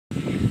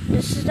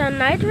This is the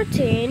night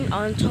routine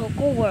on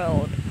Toca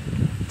World.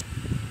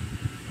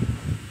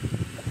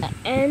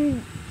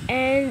 And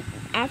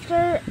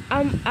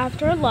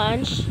after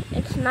lunch,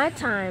 it's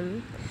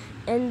nighttime,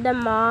 and the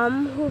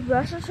mom who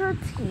brushes her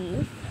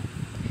teeth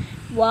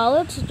while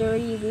it's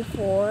dirty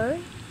before,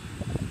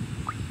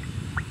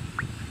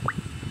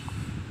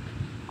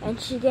 and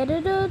she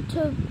getted a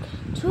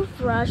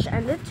toothbrush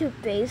and a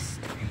toothpaste.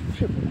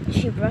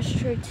 She brushed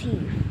her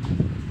teeth.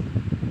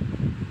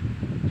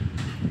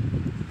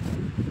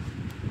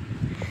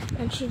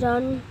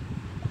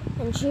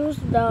 And she was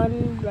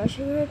done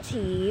brushing her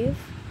teeth,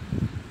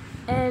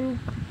 and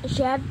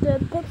she had to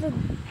pick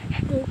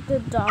the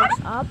dogs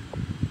up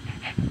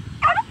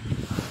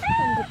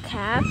and the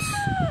cats.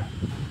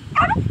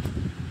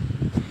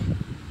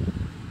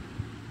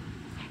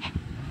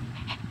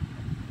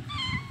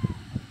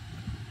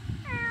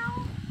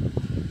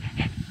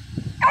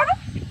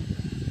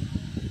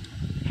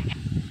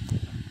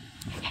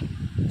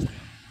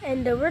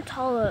 And they were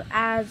taller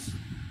as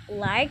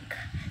like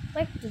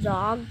the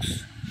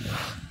dogs.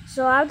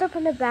 So I have to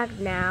put it back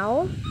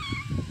now.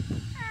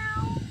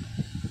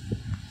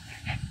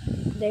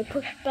 They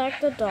put back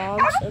the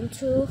dogs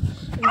into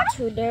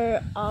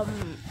their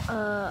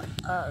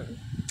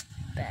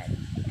bed,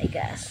 I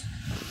guess.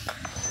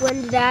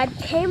 When Dad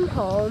came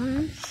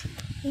home,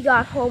 he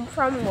got home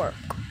from work.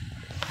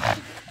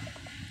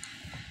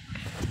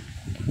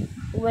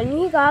 When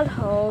he got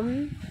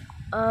home,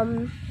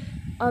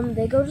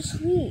 they go to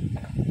sleep.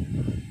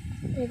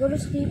 They go to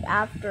sleep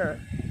after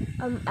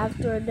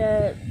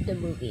the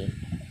movie.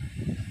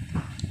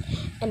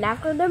 And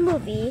after the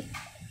movie,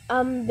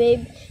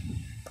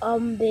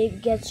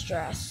 Babe gets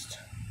dressed.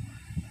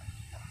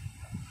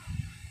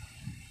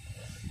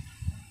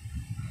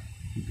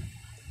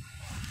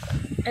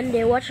 And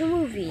they watch a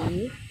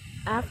movie.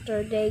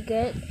 After they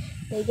get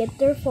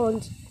their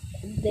phones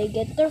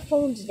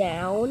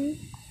down,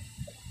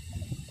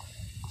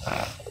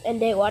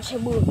 and they watch a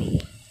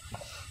movie.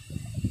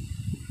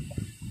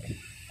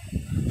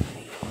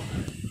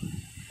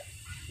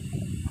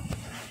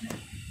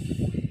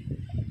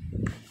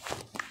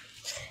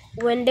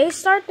 When they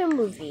start the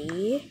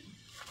movie,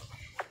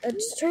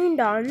 it's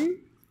turned on,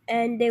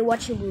 and they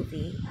watch a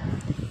movie.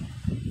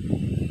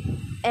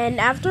 And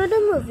after the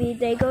movie,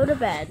 they go to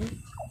bed.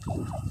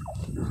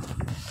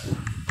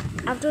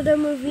 After the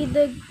movie,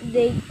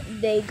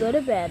 they go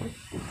to bed.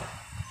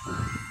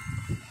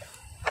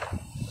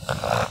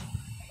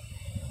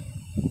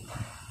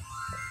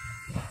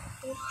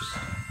 Oops.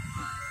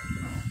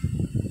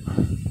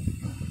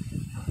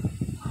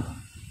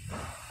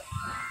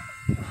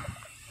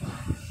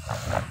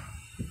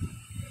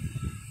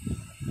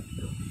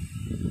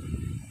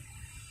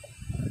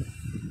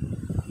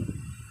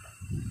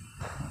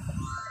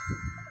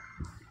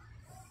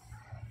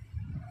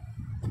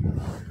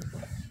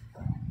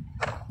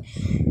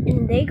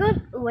 And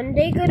when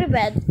they go to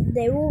bed,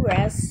 they will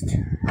rest,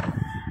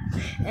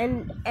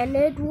 and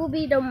it will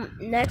be the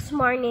next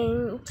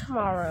morning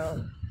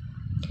tomorrow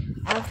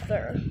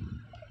after.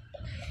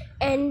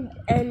 And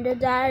the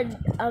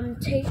dad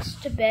takes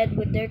to bed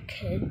with their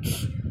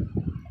kids,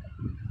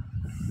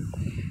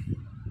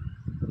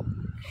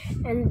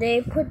 and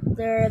they put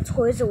their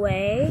toys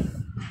away.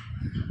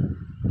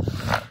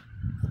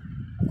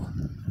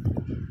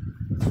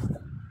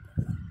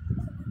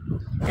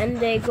 And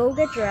they go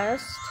get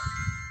dressed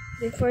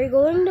before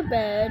going to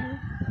bed.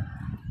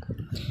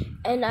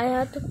 And I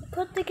had to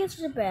put the kids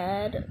to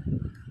bed,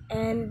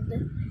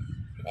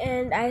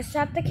 and I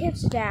sat the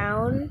kids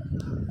down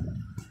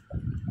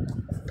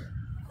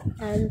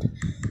and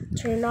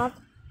turn off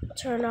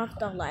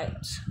the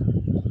lights.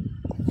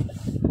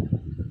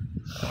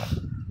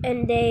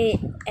 And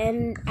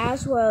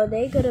as well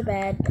they go to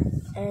bed,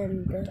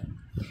 and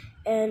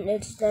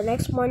it's the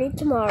next morning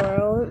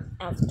tomorrow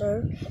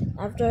after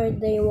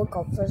they woke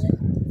up for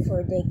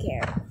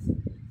daycare.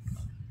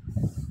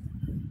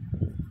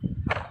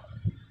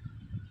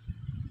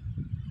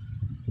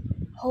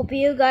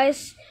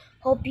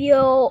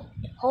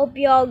 Hope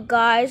y'all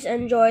guys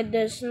enjoyed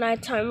this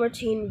nighttime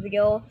routine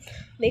video.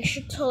 Make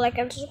sure to like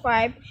and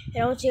subscribe,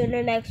 and I'll see you in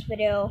the next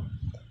video.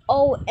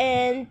 Oh,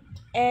 and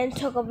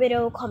Toca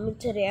video coming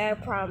today, I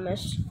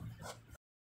promise.